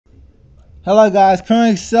Hello guys,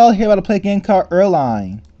 Current Excel here about to play a game called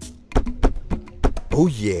ErlinE. Oh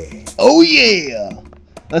yeah. Oh yeah!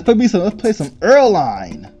 Let's play some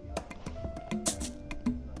ErlinE.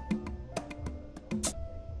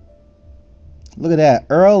 Look at that,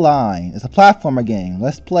 ErlinE. It's a platformer game.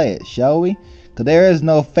 Let's play it, shall we? Cause there is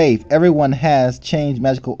no faith. Everyone has changed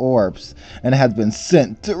magical orbs and has been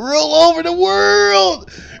sent to rule over the world.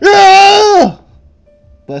 Ah!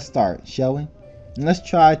 Let's start, shall we? And let's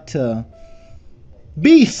try to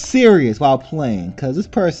be serious while playing, cause this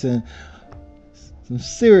person, some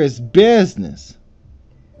serious business.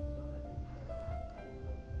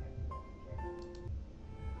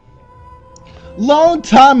 Long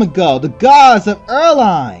time ago, the gods of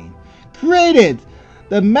ErlinE created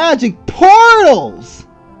the magic portals.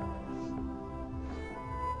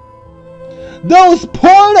 Those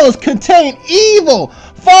portals contain evil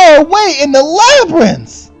far away in the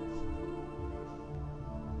labyrinths.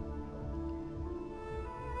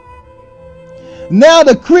 Now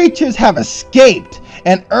the creatures have escaped,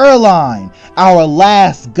 and ErlinE, our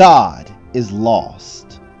last god, is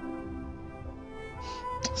lost.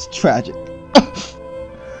 It's tragic.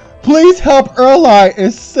 Please help ErlinE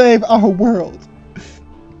and save our world.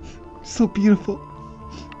 So beautiful.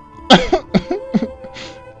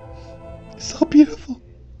 So beautiful.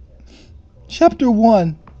 Chapter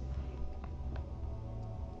 1.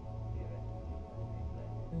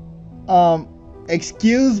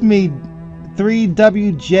 Excuse me,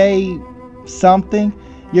 3WJ something.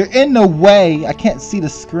 You're in the way. I can't see the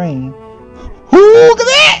screen. Look at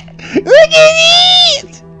that! Look at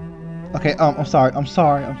it! Okay, I'm sorry.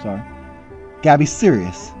 Gotta be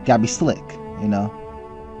serious. Gotta be slick, you know.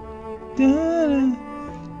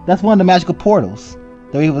 That's one of the magical portals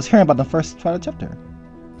that we was hearing about in the first chapter.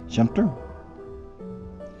 Jump through.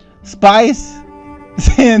 Spies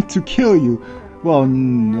sent to kill you. Well,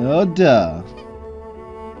 no duh.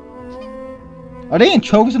 Are they in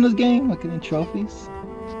trophies in this game? Like any trophies?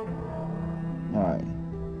 Alright.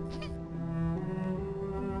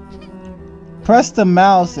 Press the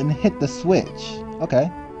mouse and hit the switch.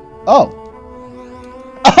 Okay. Oh.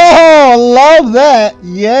 Oh, love that.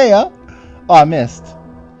 Yeah. Oh, I missed.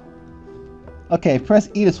 Okay, press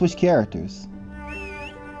E to switch characters.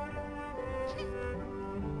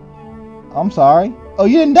 I'm sorry. Oh,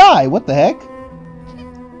 you didn't die. What the heck?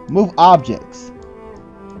 Move objects.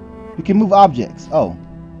 You can move objects. Oh.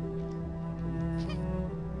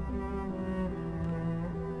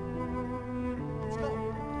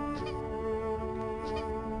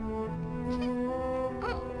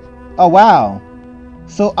 Oh, wow.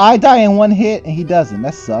 So I die in one hit and he doesn't.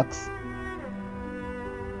 That sucks.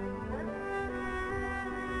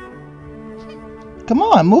 Come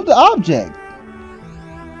on, move the object.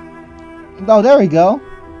 Oh, there we go.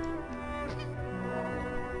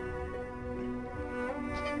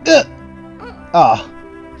 Ah.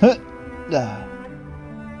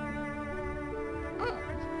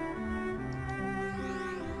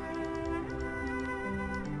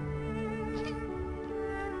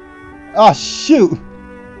 Oh, shoot.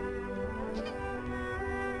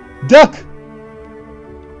 Duck.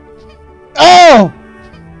 Oh!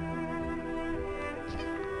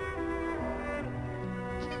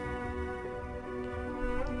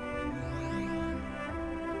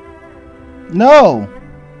 No.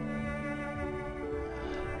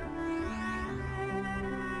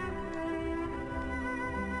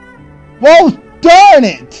 Whoa, darn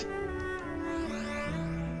it.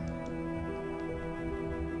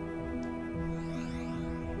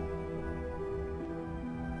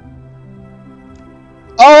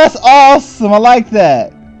 Oh, that's awesome. I like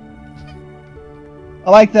that.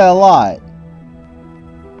 I like that a lot.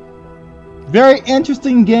 Very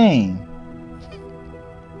interesting game.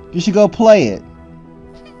 You should go play it.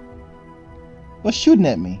 What's shooting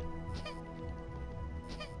at me?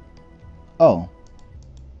 Oh.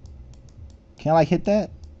 Can I like hit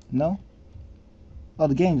that? No? Oh,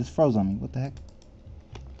 the game just froze on me. What the heck?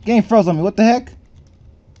 The game froze on me. What the heck?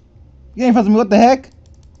 The game froze on me. What the heck?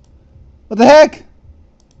 What the heck?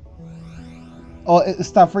 Oh, it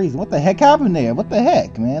stopped freezing. What the heck happened there? What the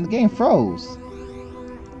heck, man? The game froze.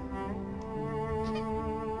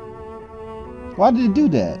 Why did it do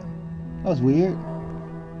that? That was weird.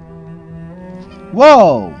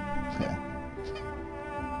 Whoa!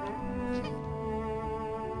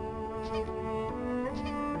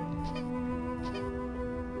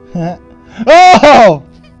 Okay. Oh!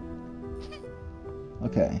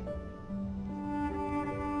 Okay.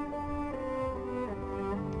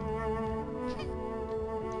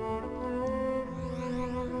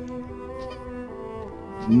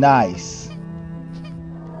 Nice.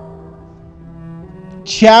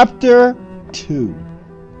 Chapter 2.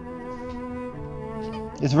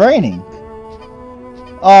 It's raining.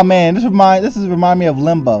 Oh man, this remind me of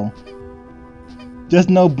Limbo. Just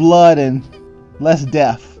no blood and less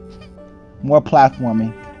death. More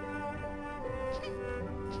platforming.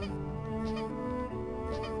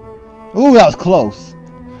 Ooh, that was close.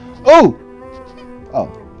 Ooh! Oh.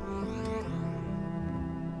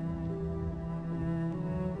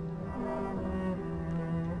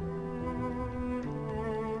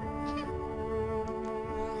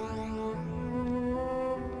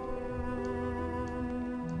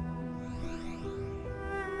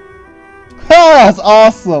 Oh, that's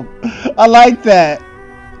awesome. I like that.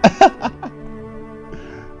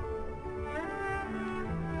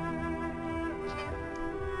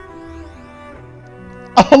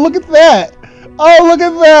 Oh, look at that. Oh, look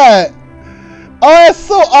at that. Oh, that's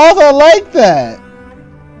so awesome. I like that.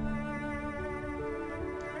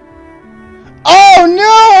 Oh,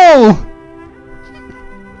 no.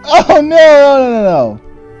 Oh, no.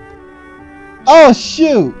 Oh,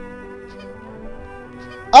 shoot.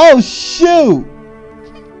 Oh, shoot.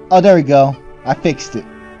 Oh, there we go. I fixed it.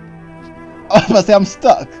 Oh, I was about to say I'm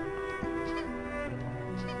stuck.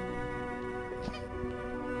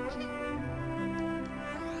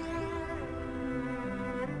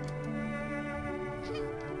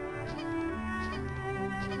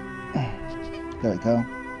 There we go.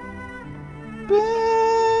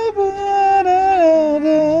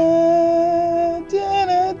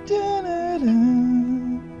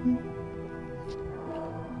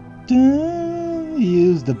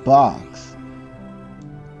 Use the box.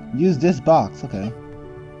 Use this box. Okay.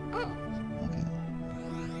 Okay.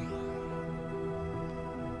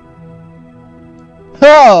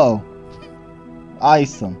 Oh!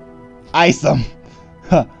 Ice 'em. Ice 'em.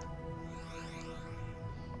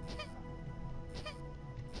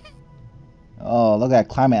 Oh, look at that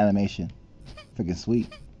climate animation. Freaking sweet.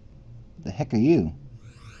 What the heck are you?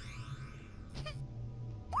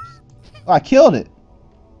 Oh, I killed it.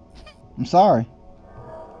 I'm sorry.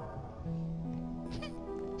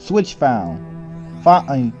 Switch found.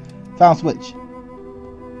 Found switch.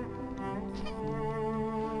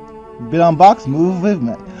 Bit on box, move with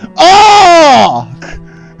me. Oh!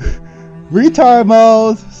 Retard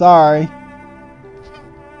mode. Sorry.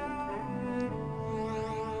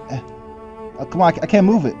 Oh, come on, I can't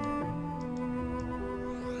move it.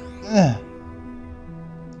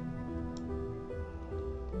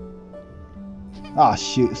 Oh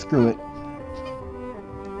shoot, screw it.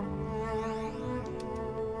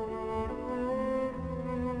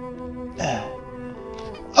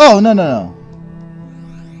 Oh, no.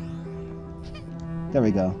 There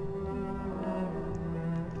we go.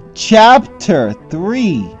 Chapter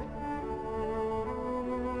 3.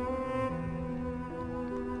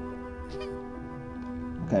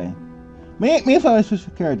 Okay. Me if I switch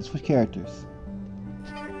characters. Switch characters.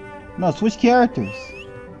 No, switch characters.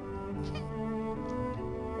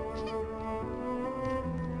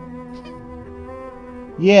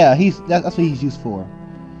 Yeah, that's what he's used for.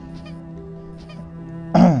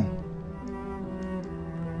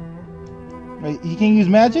 Wait, he can use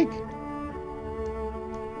magic?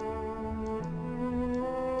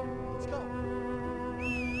 Let's go.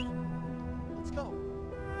 Let's go.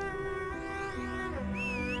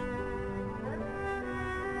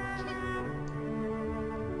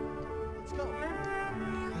 Let's go.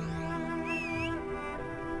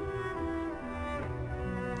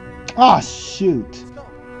 Oh shoot.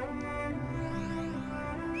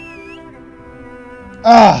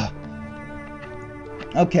 Ah.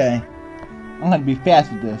 Okay. I'm gonna be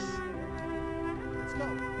fast with this. Let's go.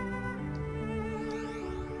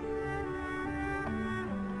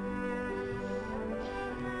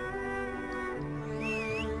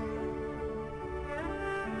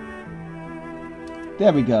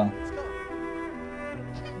 There we go.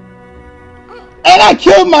 And I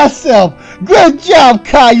killed myself! Good job,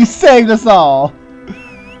 Kai! You saved us all!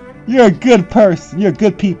 You're a good person. You're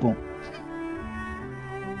good people.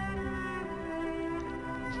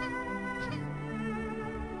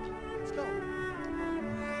 Let's go.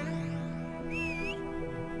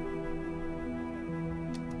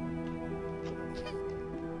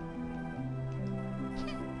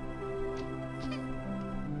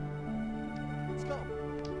 Let's go.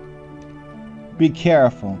 Be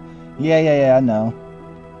careful. Yeah, I know.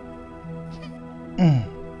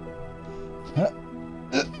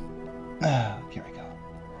 Here we go.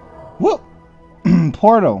 Whoop!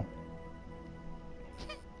 Portal.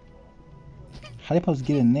 How are you supposed to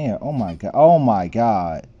get in there? Oh my god. Oh my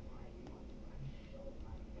god.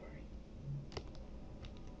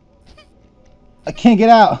 I can't get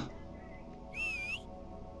out.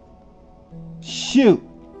 Shoot.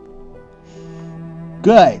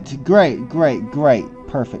 Good. Great.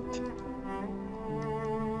 Perfect.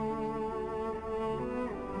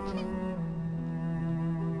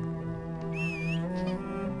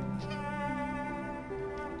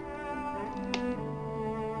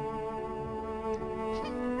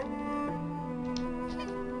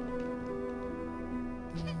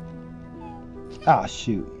 Ah,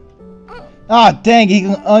 shoot. Ah, dang, he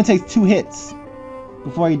only takes 2 hits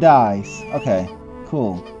before he dies. Okay,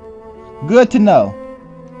 cool. Good to know.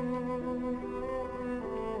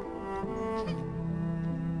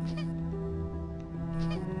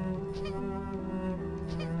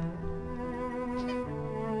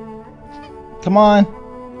 Come on.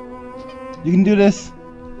 You can do this.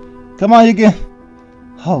 Come on, you can.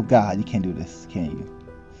 Oh, God, you can't do this, can you?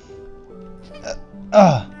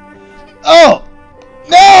 Oh!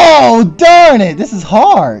 No! Darn it! This is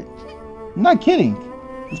hard. I'm not kidding.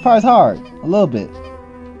 This part is hard. A little bit.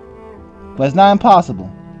 But it's not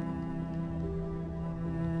impossible.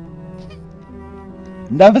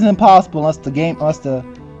 Nothing's impossible unless the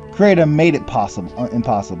creator made it possible or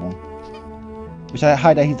impossible. Which I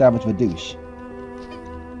hide that he's that much of a douche.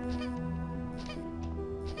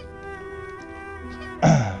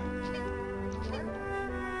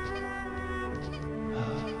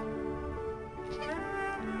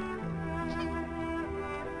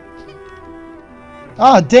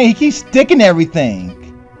 Oh, dang, he keeps sticking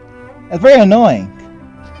everything. That's very annoying.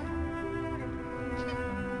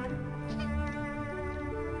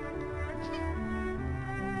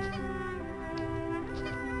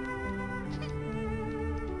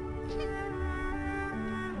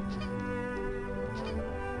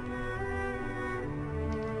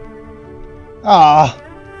 Ah.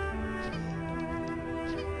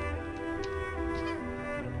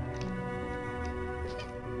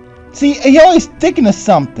 See, he always sticking to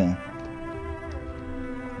something.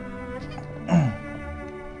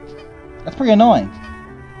 That's pretty annoying.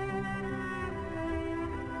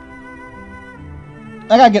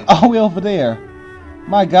 I gotta get all the way over there.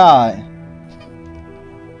 My God.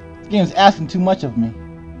 This game is asking too much of me.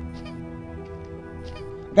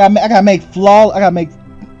 I gotta make flaw. I gotta make.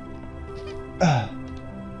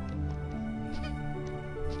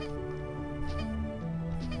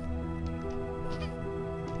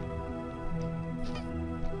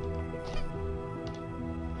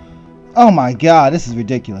 Oh my God, this is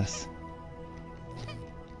ridiculous.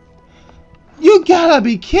 You gotta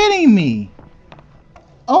be kidding me.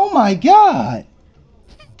 Oh my God.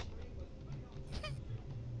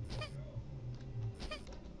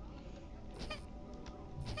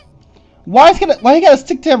 Why you gotta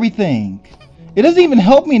stick to everything? It doesn't even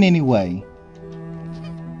help me in any way.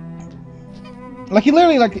 Like he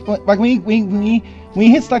literally like when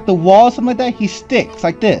he hits like the wall or something like that, he sticks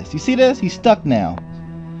like this. You see this? He's stuck now.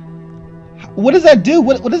 What does that do?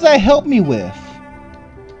 What does that help me with?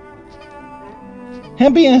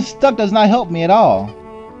 Him being stuck does not help me at all.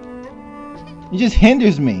 It just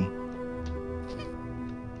hinders me.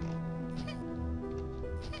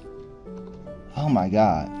 Oh my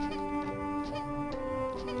God.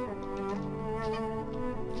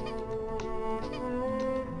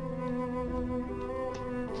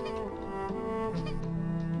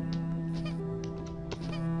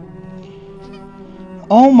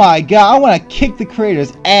 Oh my God, I want to kick the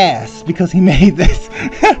creator's ass because he made this.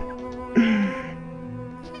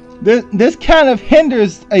 This kind of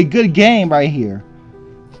hinders a good game right here.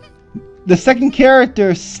 The second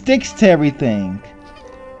character sticks to everything.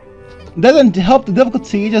 It doesn't help the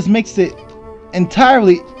difficulty, it just makes it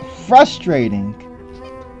entirely frustrating.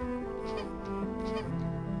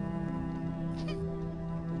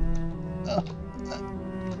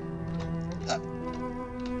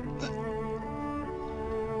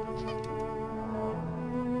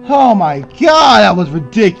 Oh my God, that was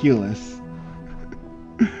ridiculous.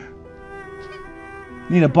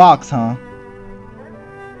 Need a box, huh?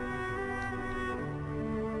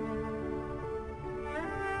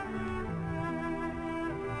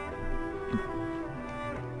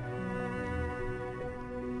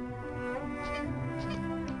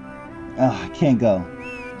 Oh, I can't go.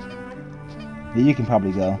 Yeah, you can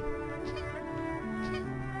probably go.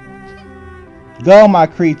 Go, my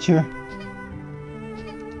creature.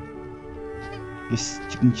 You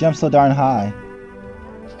can jump so darn high.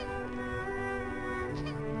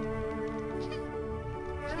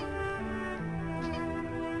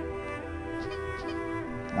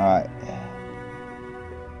 Alright.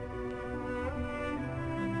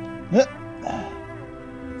 Let's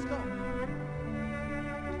go.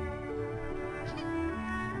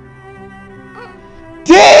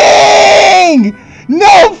 Dang!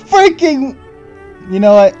 No freaking... You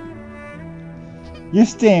know what? You're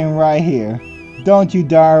staying right here. Don't you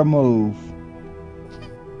dare move.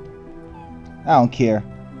 I don't care.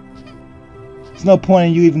 There's no point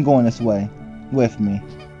in you even going this way with me.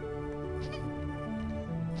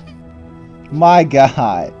 My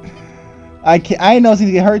God. I didn't know it was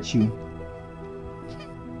going to hurt you.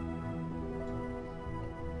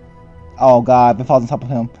 Oh God, if it falls on top of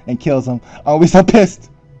him and kills him, I'll be so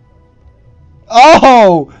pissed.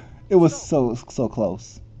 Oh! It was so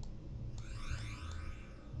close.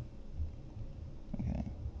 Okay.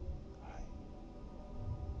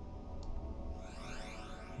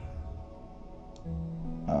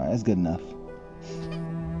 Alright, that's good enough.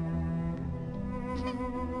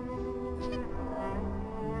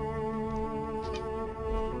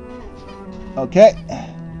 Okay.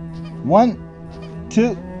 1,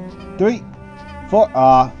 2, 3, 4.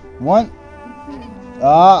 1. 1,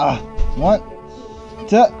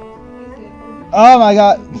 2. Oh my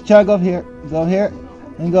God! Try to go up here. Go up here.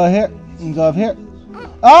 And go here. And go up here.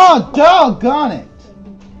 Oh, doggone it!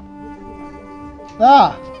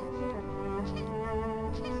 Ah!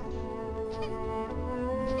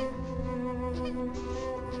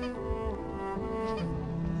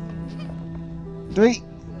 Three,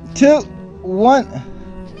 2, 1.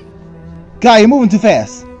 God, you're moving too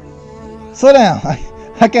fast. Slow down.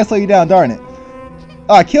 I can't slow you down, darn it.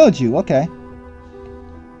 Oh, I killed you. Okay.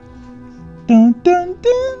 Dun dun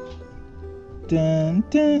dun. Dun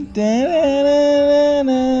dun dun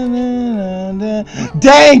dun dun.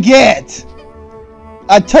 Dang it!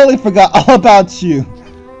 I totally forgot all about you.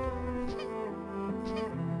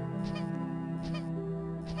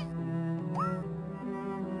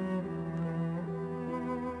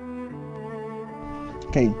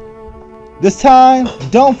 Okay. This time,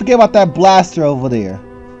 don't forget about that blaster over there.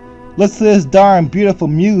 Listen to this darn beautiful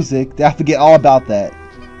music. I forget all about that.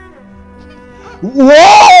 Whoa!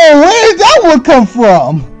 Where did that one come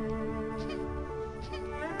from?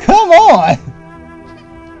 Come on!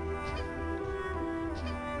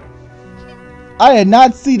 I did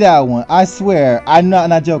not see that one. I swear. I'm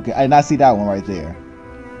not joking. I did not see that one right there.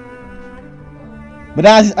 But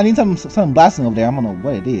now I need something blasting over there. I don't know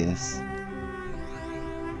what it is.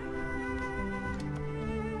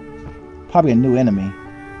 Probably a new enemy.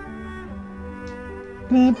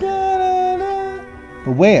 But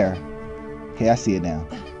where? Okay, I see it now.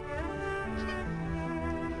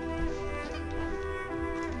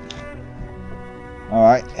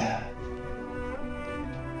 Alright.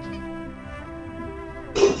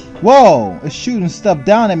 Whoa! It's shooting stuff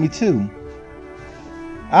down at me too.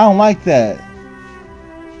 I don't like that.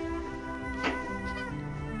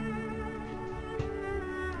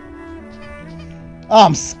 Oh,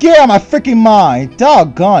 I'm scared out of my freaking mind.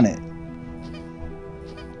 Doggone it.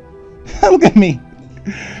 Look at me.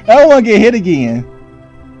 I don't want to get hit again.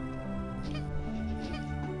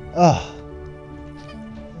 Oh.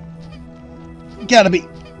 You gotta be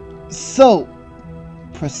so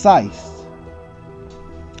precise.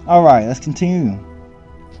 Alright, let's continue.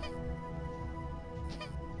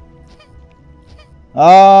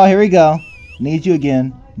 Oh, here we go. Need you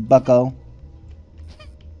again, bucko.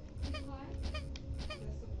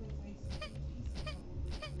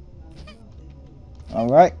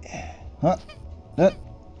 Alright. Huh?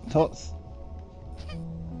 Toss.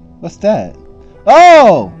 What's that?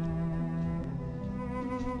 Oh!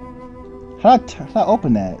 How do I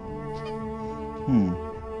open that?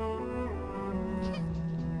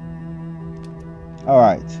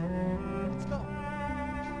 Alright.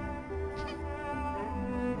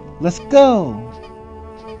 Let's go!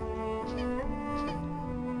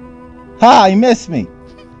 Ha! You missed me!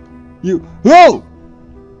 Whoa!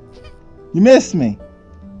 You missed me!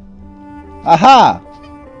 Aha!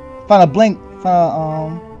 Found a blink.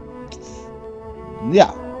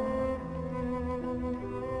 Yeah.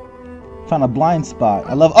 Found a blind spot.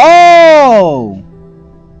 I love. Oh!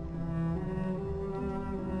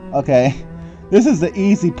 Okay. This is the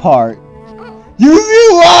easy part. You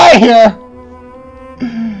liar!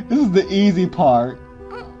 This is the easy part.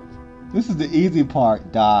 This is the easy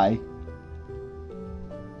part. Die.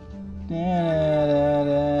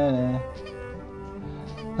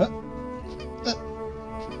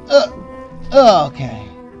 Okay.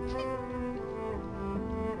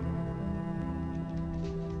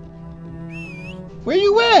 Where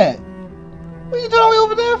you at? What are you doing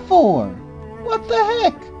over there for? What the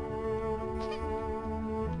heck?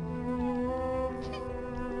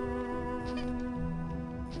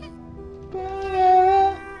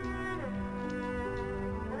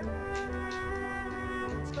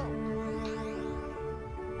 Let's go.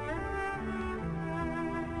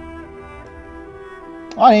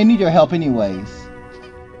 I didn't need your help anyways.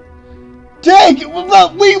 Jake,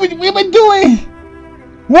 look, we've been doing.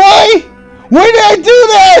 Why? Why did I do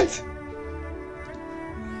that?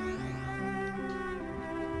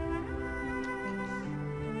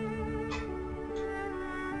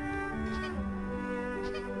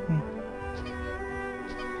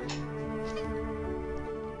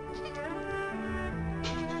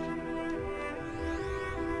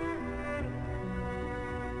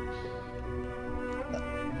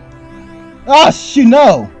 Oh, shoot,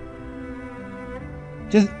 no.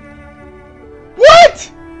 Just...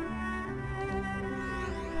 What?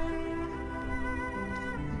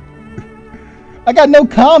 I got no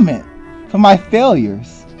comment for my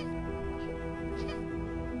failures.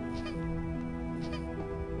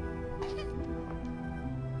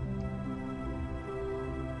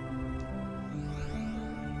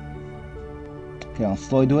 Okay, I'll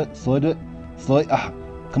slowly do it, slowly.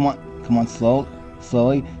 Come on,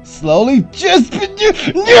 slowly, just,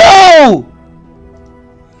 no!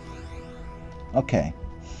 Okay.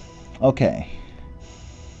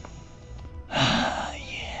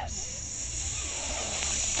 Yes.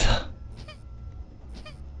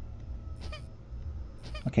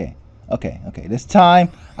 Okay, this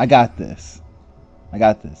time, I got this.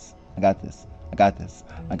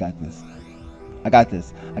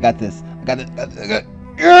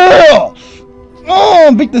 Yeah!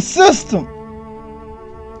 Oh, beat the system.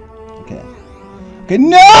 Okay,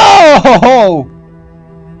 no!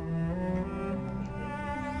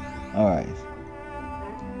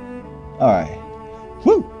 Alright.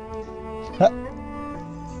 Woo! Huh.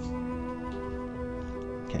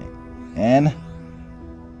 Okay, and...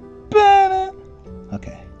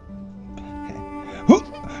 Okay.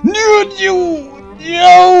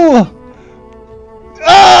 Yo!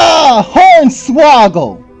 Ah!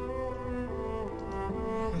 Hornswoggle!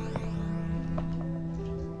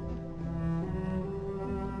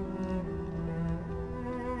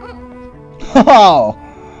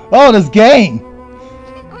 Oh, this game!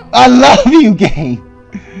 I love you, game!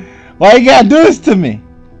 Why you gotta do this to me?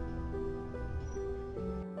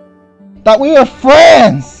 Thought we were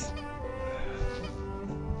friends!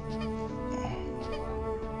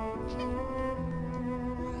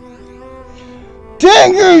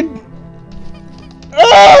 Dang it!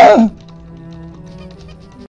 Ah!